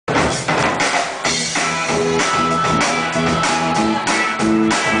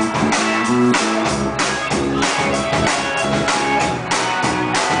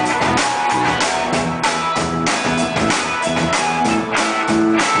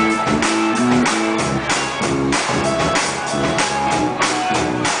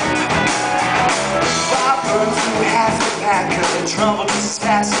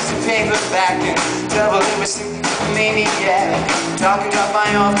maniac. Talking about my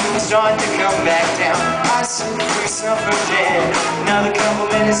arm, starting to come back down. I see myself dead. Another couple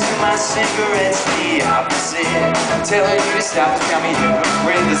minutes to my cigarette's the opposite. Telling you to stop, tell me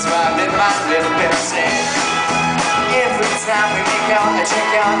hypocrite. That's why I live my little bit sad. Every time we make out, I check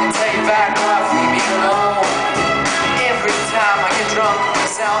out and tell you back off, leave me alone. Every time I get drunk,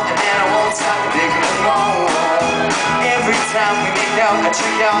 miss out, and then I won't stop picking the phone. Every time we make out, I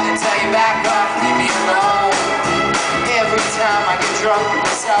check out and tell you back off, leave me alone. Every time I get drunk,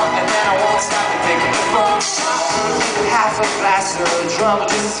 miss out, and then I won't stop picking the phone. Half a glass of trouble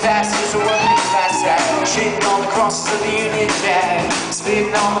just as fast as a working class act. Shitting on the crosses of the Union Jack.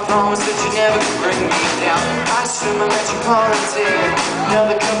 Spitting on the promise that you never could bring me down. I assume I let you politic.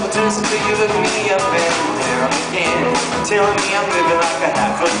 Another couple turns until you look me up and there I'm again. Telling me I'm living like a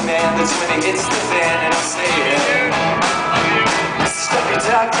half-foot man. That's when it hits the fan and I say it. Stuck and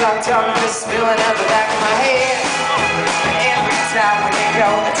talk, just spilling out the back of my head. Every time we make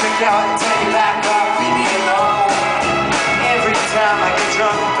out, I trick out and tell you back off, leave me alone. Every time I get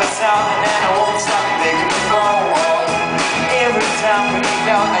drunk, pass out, and then I won't stop making the phone. Every time we make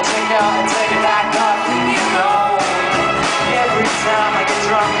out, I check out and tell you back off, leave me alone. Every time I get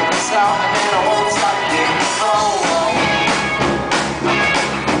drunk, pass out, and then I won't stop making the phone.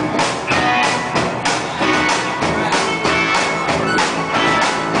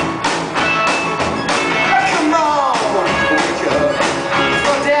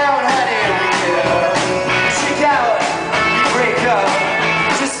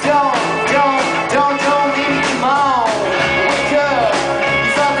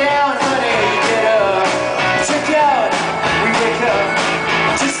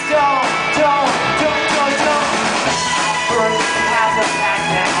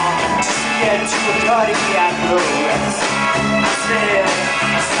 To a party at the rest. I said,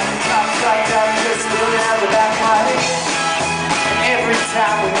 I'm just spilling out the back of my head. And every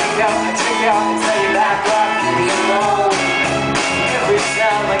time we make out, I check out and tell you back off, leave me alone. Every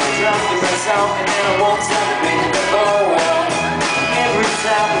time I get drunk, I press out, and then I won't stop making the phone. Every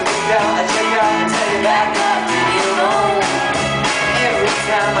time we make out, I check out and tell you back off, leave me alone. Every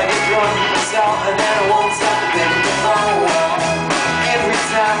time I get drunk, I press out, and then I won't stop making the phone. Every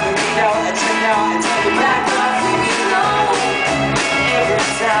time we meet out, I check out and tell you back off, leave me alone. Every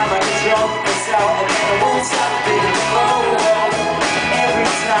time I get drunk, miss out, and then I won't stop being alone.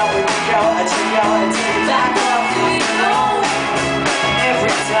 Every time we meet out, I check out and tell you back off, leave me alone.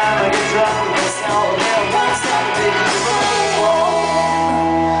 Every time I get drunk, miss out, and then I won't stop being alone.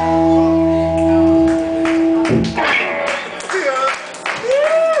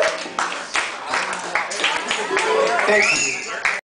 Thanks.